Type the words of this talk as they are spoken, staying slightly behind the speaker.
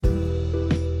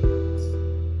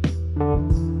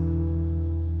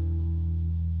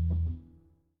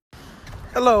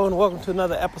Hello and welcome to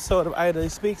another episode of Idly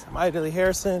Speaks. I'm Idly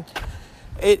Harrison.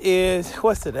 It is,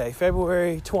 what's today?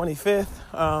 February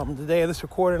 25th, the day of this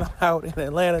recording. I'm out in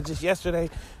Atlanta just yesterday.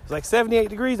 It was like 78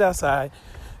 degrees outside.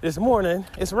 This morning,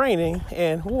 it's raining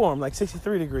and warm, like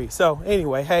 63 degrees. So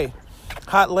anyway, hey,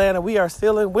 hot Atlanta, we are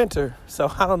still in winter.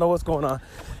 So I don't know what's going on.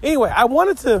 Anyway, I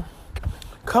wanted to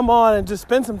come on and just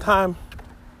spend some time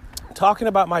talking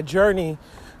about my journey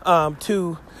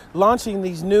to launching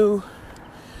these new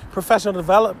professional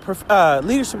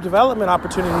leadership development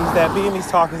opportunities that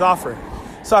BME's Talk is offering.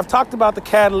 So I've talked about the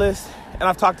Catalyst and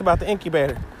I've talked about the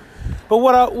incubator. But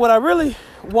what I really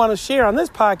want to share on this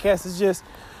podcast is just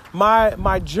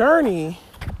my journey,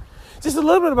 just a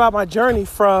little bit about my journey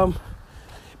from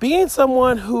being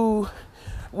someone who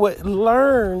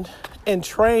learned and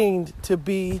trained to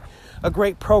be a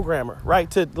great programmer,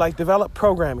 right? To like develop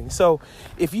programming. So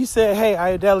if you say, hey,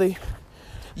 Ayodele,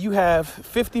 you have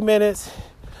 50 minutes,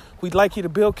 we'd like you to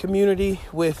build community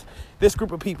with this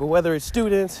group of people, whether it's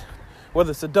students, whether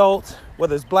it's adults,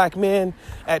 whether it's black men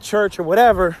at church or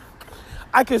whatever.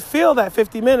 I could fill that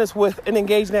 50 minutes with an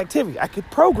engaging activity. I could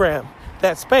program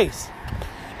that space.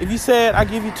 If you said, I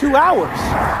give you 2 hours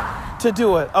to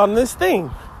do it on this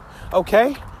thing,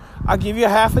 okay, I'll give you a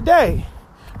half a day,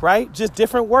 right? Just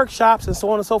different workshops and so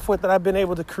on and so forth that I've been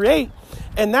able to create.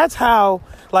 And that's how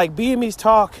like BME's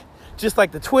Talk, just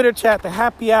like the Twitter chat, the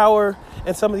happy hour,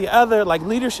 and some of the other like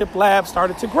leadership labs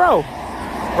started to grow,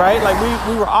 right? Like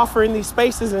we were offering these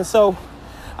spaces. And so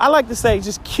I like to say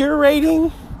just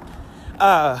curating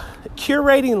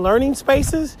learning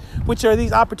spaces, which are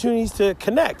these opportunities to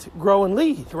connect, grow, and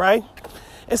lead, right?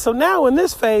 And so now in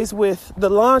this phase with the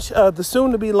launch of the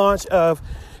soon to be launch of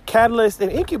Catalyst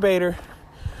and Incubator,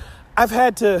 I've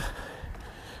had to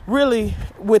really,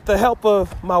 with the help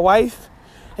of my wife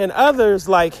and others,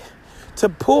 like to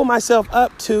pull myself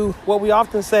up to what we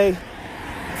often say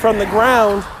from the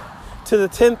ground to the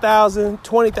 10,000,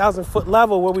 20,000 foot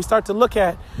level where we start to look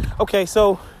at, okay,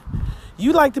 so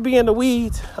you like to be in the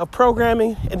weeds of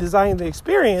programming and designing the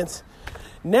experience.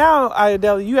 Now,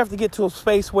 Ayodele, you have to get to a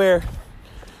space where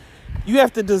you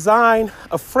have to design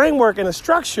a framework and a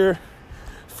structure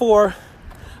for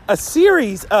a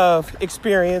series of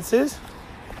experiences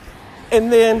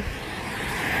and then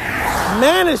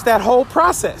manage that whole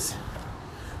process.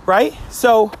 Right?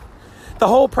 So the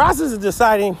whole process is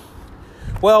deciding,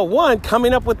 well, one,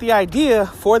 coming up with the idea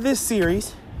for this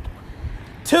series.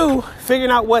 2,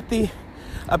 figuring out what the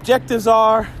objectives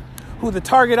are, who the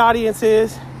target audience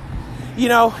is,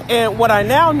 and what I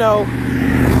now know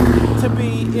to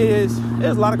be is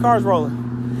there's a lot of cars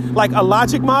rolling, like a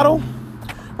logic model,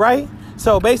 right?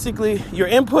 So basically your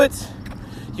inputs,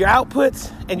 your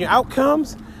outputs, and your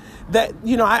outcomes that,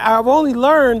 I've only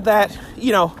learned that,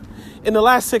 in the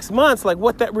last 6 months, like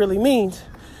what that really means,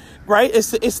 right?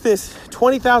 It's this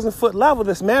 20,000 foot level,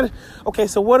 this man. Okay,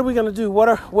 so what are we going to do?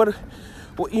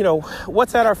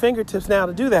 What's at our fingertips now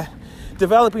to do that?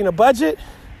 Developing a budget,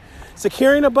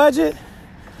 securing a budget.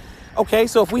 Okay,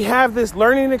 so if we have this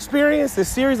learning experience, this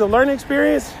series of learning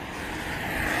experience,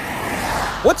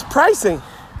 what's pricing?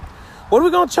 What are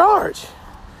we going to charge?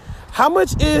 How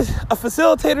much is a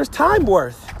facilitator's time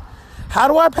worth? How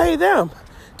do I pay them?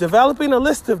 Developing a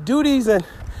list of duties and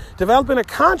developing a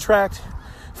contract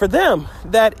for them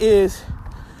that is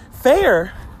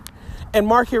fair and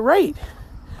market rate.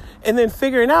 And then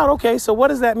figuring out, okay, so what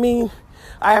does that mean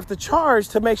I have to charge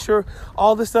to make sure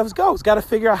all this stuff goes? Got to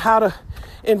figure out how to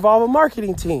involve a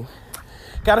marketing team.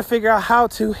 Got to figure out how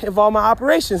to involve my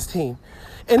operations team.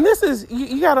 And this is,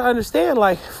 you got to understand,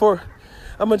 like for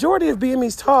a majority of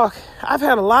BME's Talk, I've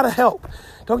had a lot of help.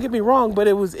 Don't get me wrong, but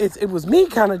it was me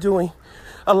kind of doing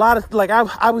a lot of, like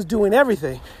I was doing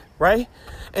everything, right?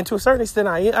 And to a certain extent,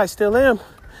 I still am,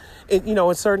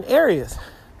 in certain areas.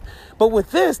 But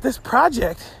with this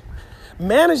project,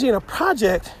 managing a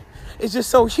project is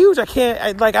just so huge. I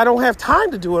don't have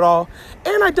time to do it all.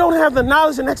 And I don't have the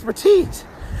knowledge and expertise.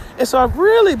 And so I've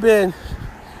really been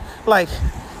like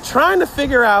trying to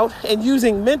figure out and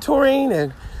using mentoring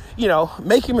and,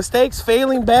 making mistakes,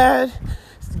 failing bad,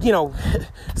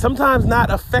 sometimes not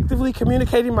effectively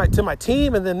communicating to my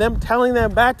team and then them telling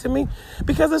them back to me,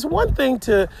 because it's one thing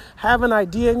to have an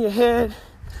idea in your head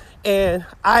and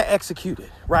I execute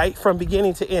it, right, from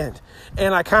beginning to end,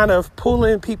 and I kind of pull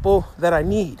in people that I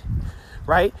need,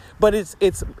 right? But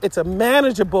it's a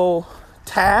manageable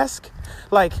task,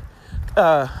 like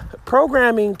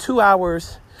programming 2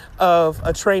 hours of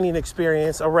a training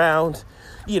experience around,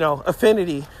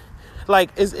 affinity.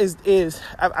 Like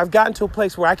I've gotten to a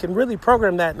place where I can really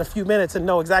program that in a few minutes and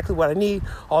know exactly what I need,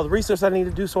 all the research I need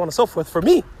to do, so on and so forth for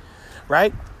me,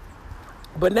 right?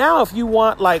 But now if you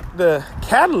want like the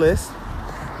Catalyst,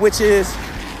 which is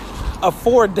a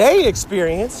 4-day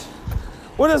experience,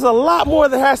 well, there's a lot more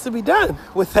that has to be done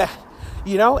with that,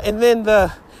 and then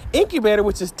the incubator,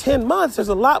 which is 10 months, there's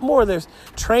a lot more. There's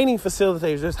training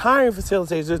facilitators, there's hiring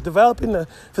facilitators, there's developing the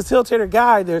facilitator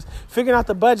guide, there's figuring out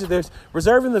the budget, there's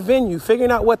reserving the venue,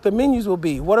 figuring out what the menus will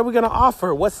be, what are we going to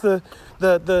offer, what's the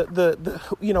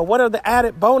what are the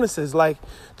added bonuses, like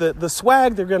the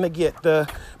swag they're going to get,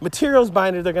 the materials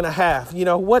binder they're going to have,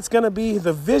 what's going to be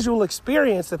the visual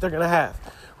experience that they're going to have,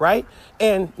 right?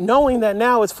 And knowing that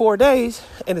now it's 4 days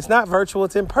and it's not virtual,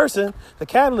 it's in person, the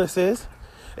Catalyst is,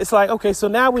 it's like, okay, so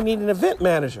now we need an event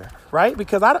manager, right?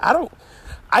 Because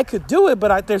I could do it,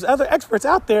 but there's other experts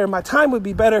out there. My time would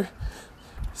be better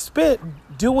spent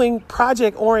doing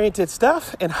project-oriented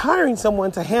stuff and hiring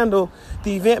someone to handle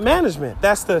the event management.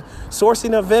 That's the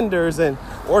sourcing of vendors and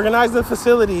organizing the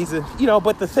facilities. And,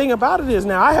 but the thing about it is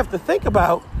now I have to think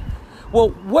about, well,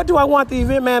 what do I want the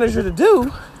event manager to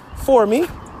do for me,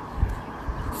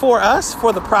 for us,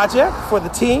 for the project, for the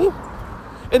team?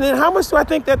 And then how much do I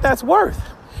think that that's worth?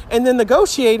 And then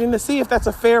negotiating to see if that's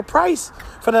a fair price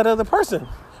for that other person,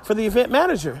 for the event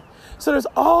manager. So there's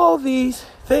all these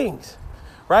things,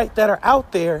 right, that are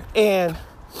out there, and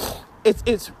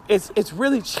it's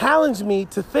really challenged me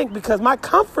to think, because my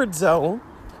comfort zone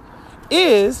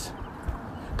is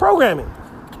programming.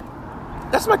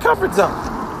 That's my comfort zone.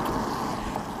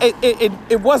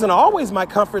 It wasn't always my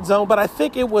comfort zone, but I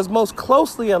think it was most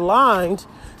closely aligned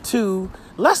to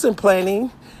lesson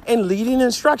planning and leading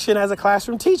instruction as a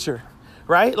classroom teacher,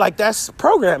 right? Like, that's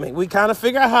programming. We kind of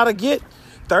figure out how to get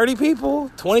 30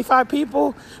 people, 25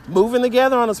 people moving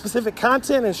together on a specific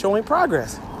content and showing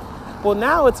progress. Well,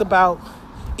 now it's about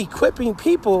equipping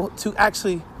people to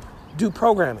actually do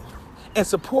programming and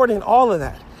supporting all of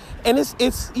that. And it's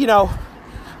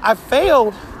I've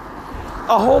failed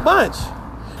a whole bunch,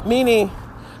 meaning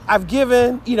I've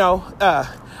given,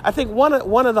 I think one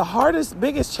of the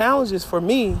biggest challenges for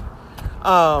me,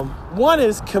 one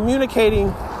is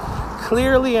communicating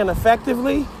clearly and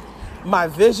effectively my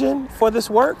vision for this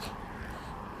work.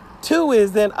 2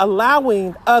 is then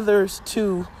allowing others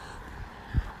to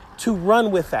run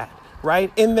with that,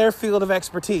 right, in their field of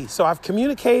expertise. So I've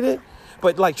communicated,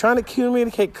 but like trying to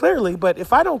communicate clearly. But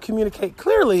if I don't communicate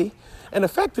clearly and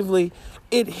effectively,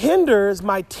 it hinders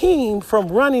my team from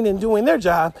running and doing their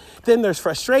job. Then there's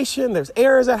frustration, there's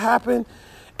errors that happen,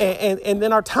 and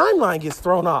then our timeline gets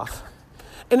thrown off.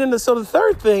 And then the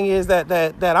third thing is that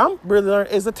I'm really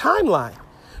learning is the timeline,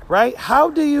 right? How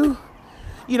do you,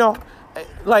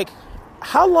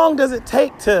 how long does it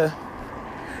take to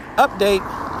update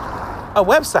a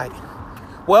website?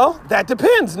 Well, that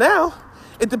depends now.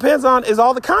 It depends on, is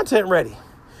all the content ready?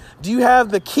 Do you have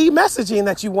the key messaging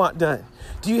that you want done?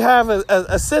 Do you have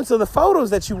a sense of the photos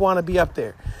that you want to be up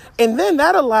there? And then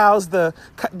that allows the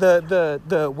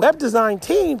web design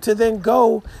team to then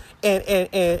go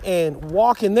and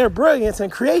walk in their brilliance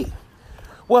and create.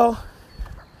 Well,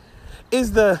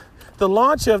 is the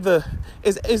launch of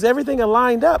is everything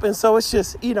aligned up? And so it's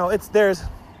just, there's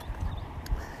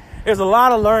a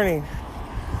lot of learning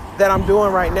that I'm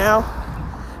doing right now.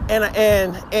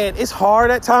 And it's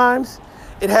hard at times.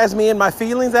 It has me in my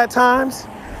feelings at times.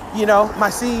 My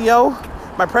CEO,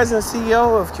 my president and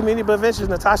CEO of Community Built Ventures,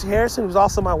 Natasha Harrison, who's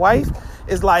also my wife,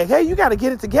 is like, hey, you got to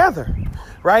get it together,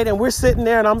 right? And we're sitting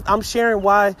there and I'm sharing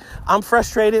why I'm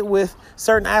frustrated with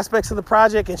certain aspects of the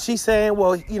project. And she's saying,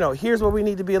 well, here's where we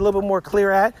need to be a little bit more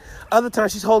clear at. Other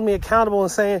times she's holding me accountable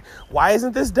and saying, why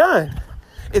isn't this done?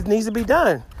 It needs to be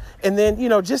done. And then,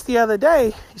 just the other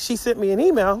day, she sent me an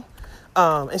email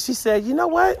and she said, you know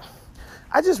what?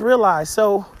 I just realized,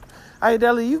 so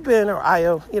Ayodele, you've been, or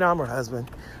Ayo, I'm her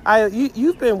husband. Ayo,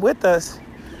 you've been with us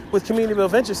with Community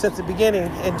Built Ventures since the beginning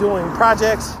and doing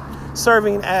projects,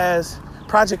 serving as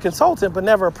project consultant, but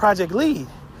never a project lead.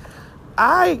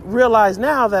 I realize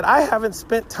now that I haven't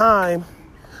spent time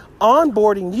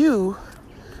onboarding you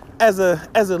as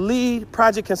a lead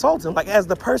project consultant, like as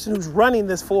the person who's running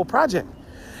this full project.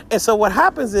 And so what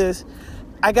happens is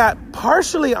I got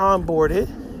partially onboarded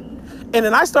and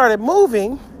then I started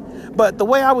moving, but the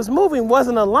way I was moving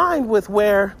wasn't aligned with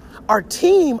where our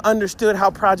team understood how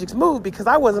projects move because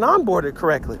I wasn't onboarded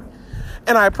correctly.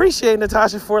 And I appreciate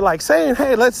Natasha for saying,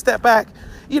 hey, let's step back,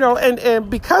 and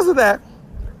because of that,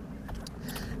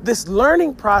 this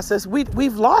learning process,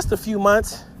 we've lost a few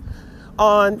months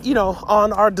on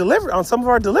our delivery, on some of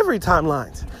our delivery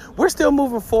timelines. We're still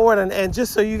moving forward. And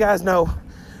just so you guys know,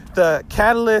 the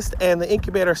Catalyst and the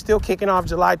incubator are still kicking off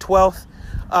July 12th.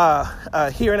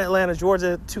 here in Atlanta,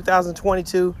 Georgia,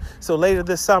 2022. So later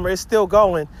this summer, it's still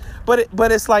going. But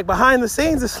it's like behind the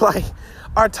scenes, it's like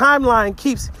our timeline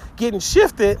keeps getting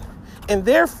shifted, and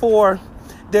therefore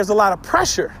there's a lot of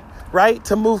pressure, right,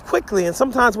 to move quickly. And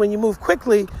sometimes when you move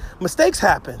quickly, mistakes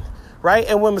happen, right?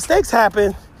 And when mistakes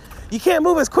happen, you can't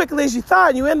move as quickly as you thought,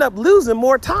 and you end up losing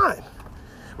more time,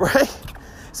 right?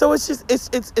 So it's just,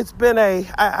 it's been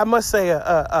I must say,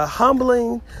 a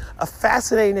humbling, a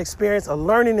fascinating experience, a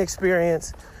learning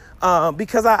experience,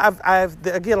 because I've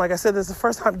again, like I said, this is the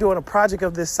first time doing a project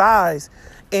of this size,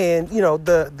 and, you know,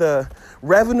 the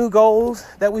revenue goals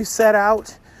that we've set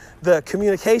out, the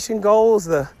communication goals,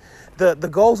 the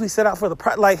goals we set out for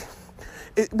the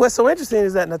what's so interesting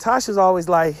is that Natasha's always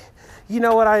like, you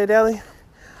know what, Ayodele,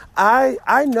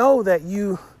 I know that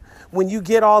when you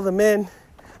get all the men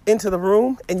into the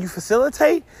room and you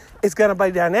facilitate, it's going to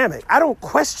be dynamic. I don't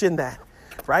question that,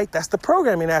 right? That's the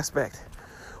programming aspect.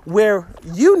 Where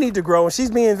you need to grow, and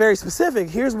she's being very specific,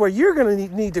 here's where you're going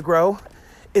to need to grow,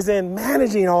 is in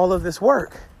managing all of this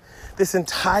work, this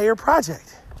entire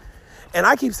project. And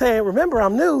I keep saying, remember,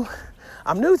 I'm new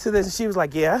to this. And she was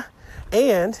like, yeah,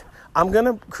 and I'm going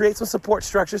to create some support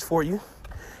structures for you,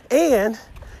 and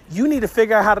you need to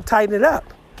figure out how to tighten it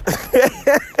up.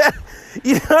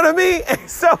 You know what I mean? And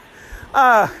so,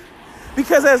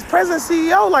 because as president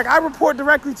CEO, like, I report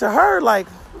directly to her, like,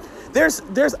 there's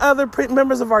other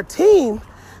members of our team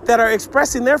that are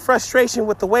expressing their frustration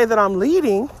with the way that I'm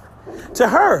leading to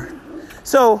her.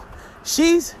 So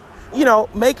she's, you know,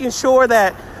 making sure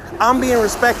that I'm being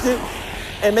respected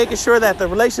and making sure that the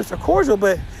relationships are cordial,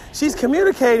 but she's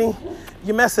communicating,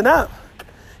 you're messing up.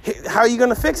 How are you going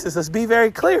to fix this? Let's be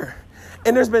very clear.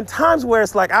 And there's been times where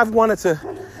it's like I've wanted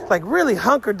to, like, really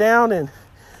hunker down and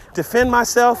defend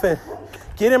myself and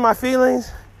get in my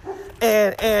feelings.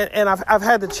 And I've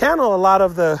had to channel a lot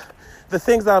of the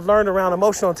things that I've learned around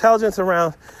emotional intelligence,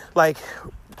 around, like,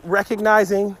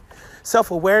 recognizing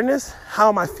self-awareness. How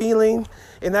am I feeling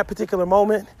in that particular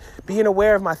moment? Being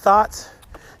aware of my thoughts,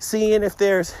 seeing if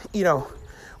there's, you know,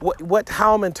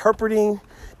 how I'm interpreting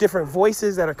different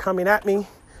voices that are coming at me.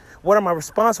 What are my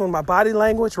responses with my body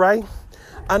language, right?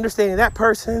 Understanding that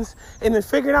person's, and then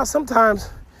figuring out sometimes,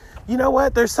 you know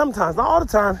what, there's sometimes, not all the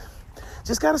time,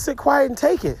 just got to sit quiet and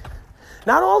take it.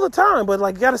 Not all the time, but,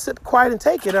 like, you got to sit quiet and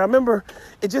take it. And I remember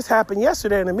it just happened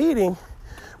yesterday in a meeting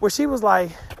where she was like,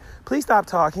 please stop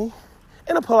talking,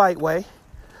 in a polite way.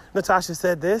 Natasha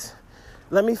said this,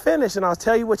 let me finish and I'll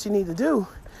tell you what you need to do.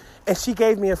 And she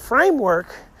gave me a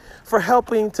framework for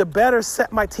helping to better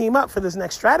set my team up for this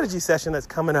next strategy session that's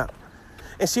coming up.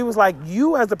 And she was like,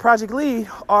 you as the project lead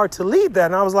are to lead that.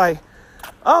 And I was like,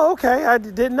 oh, okay, I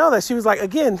didn't know that. She was like,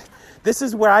 again, this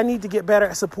is where I need to get better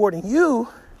at supporting you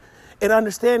and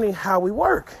understanding how we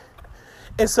work.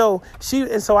 And so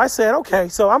I said, okay,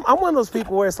 so I'm one of those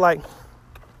people where it's like,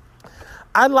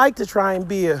 I like to try and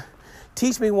be a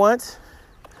teach me once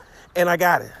and I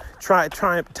got it, try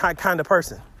kind of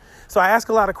person. So I ask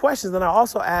a lot of questions, and I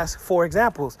also ask for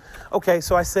examples. Okay,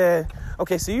 so I said,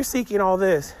 okay, so you're seeking all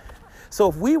this. So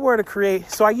if we were to create,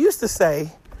 so I used to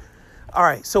say, all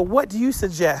right, so what do you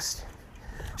suggest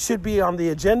should be on the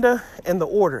agenda and the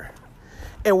order?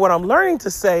 And what I'm learning to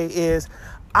say is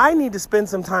I need to spend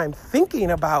some time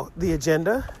thinking about the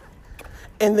agenda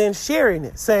and then sharing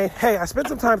it, saying, hey, I spent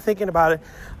some time thinking about it.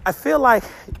 I feel like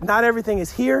not everything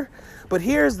is here, but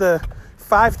here's the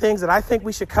 5 things that I think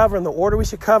we should cover in the order we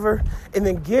should cover, and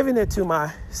then giving it to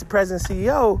my president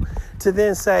CEO to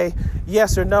then say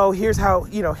yes or no, here's how,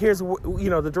 here's,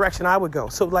 the direction I would go.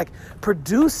 So, like,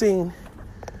 producing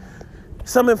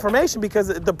some information, because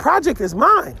the project is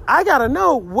mine. I got to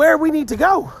know where we need to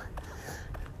go.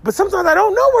 But sometimes I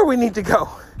don't know where we need to go.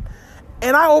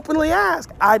 And I openly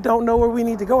ask, I don't know where we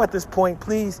need to go at this point.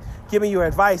 Please give me your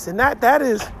advice. And that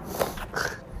is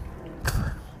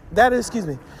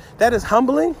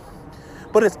humbling,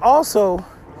 but it's also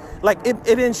like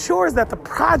it ensures that the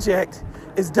project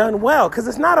is done well, because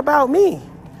it's not about me,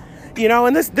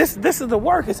 and this is the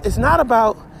work. It's not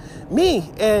about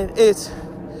me, and it's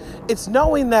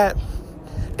knowing that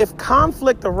if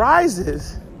conflict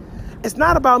arises, it's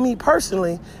not about me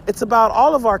personally. It's about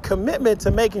all of our commitment to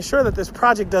making sure that this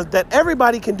project that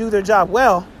everybody can do their job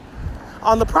well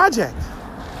on the project.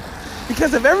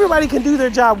 Because if everybody can do their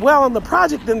job well on the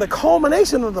project, then the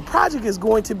culmination of the project is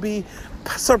going to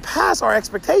surpass our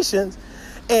expectations.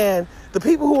 And the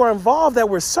people who are involved that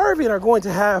we're serving are going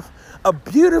to have a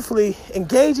beautifully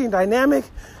engaging, dynamic,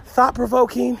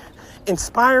 thought-provoking,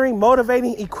 inspiring,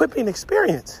 motivating, equipping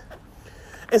experience.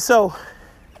 And so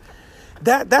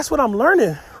that's what I'm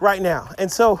learning right now.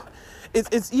 And so it's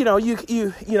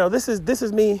this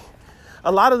is me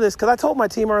a lot of this, because I told my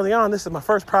team early on, this is my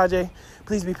first project.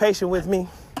 Please be patient with me.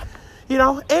 You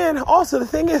know, and also the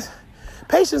thing is,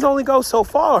 patience only goes so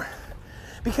far.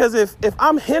 Because if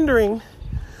I'm hindering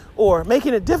or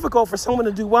making it difficult for someone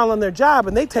to do well on their job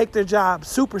and they take their job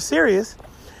super serious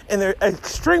and they're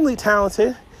extremely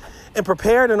talented and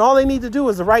prepared and all they need to do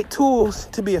is the right tools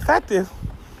to be effective,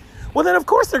 well, then of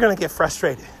course they're going to get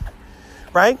frustrated,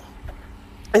 right?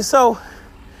 And so,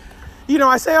 you know,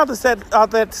 I say all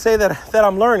that to say that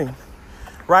I'm learning,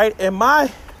 right? And I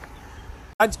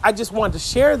just wanted to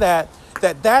share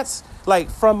that's like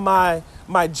from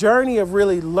my journey of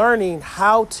really learning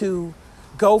how to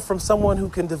go from someone who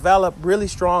can develop really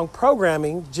strong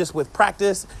programming just with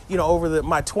practice, you know, over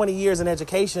my 20 years in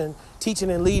education, teaching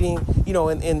and leading, you know,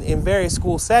 in various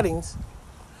school settings,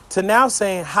 to now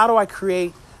saying, how do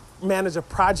I manage a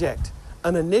project,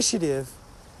 an initiative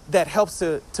that helps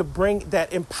to bring,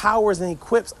 that empowers and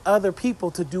equips other people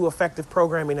to do effective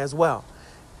programming as well.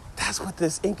 That's what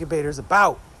this incubator is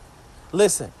about.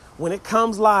 Listen, when it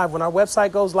comes live, when our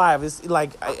website goes live, it's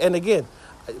like, and again,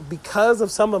 because of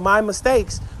some of my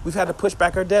mistakes, we've had to push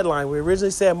back our deadline. We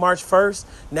originally said March 1st.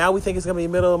 Now we think it's going to be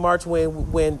middle of March when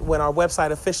our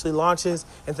website officially launches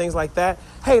and things like that.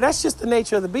 Hey, that's just the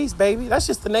nature of the beast, baby. That's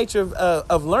just the nature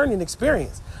of learning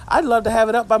experience. I'd love to have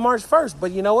it up by March 1st.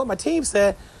 But you know what? My team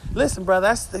said, listen,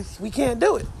 brother, we can't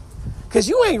do it because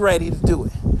you ain't ready to do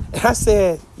it. And I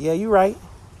said, yeah, you're right.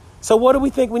 So what do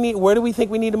we think we need? Where do we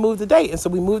think we need to move the date? And so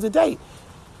we moved the date.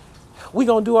 We're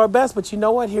going to do our best. But you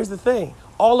know what? Here's the thing.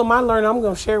 All of my learning, I'm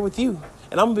going to share with you.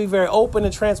 And I'm going to be very open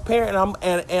and transparent.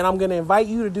 And I'm going to invite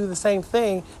you to do the same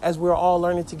thing as we're all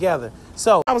learning together.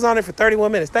 So I was on it for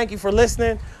 31 minutes. Thank you for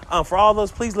listening. For all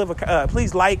those, please leave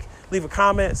a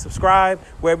comment, subscribe,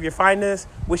 wherever you find this.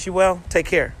 Wish you well. Take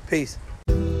care. Peace.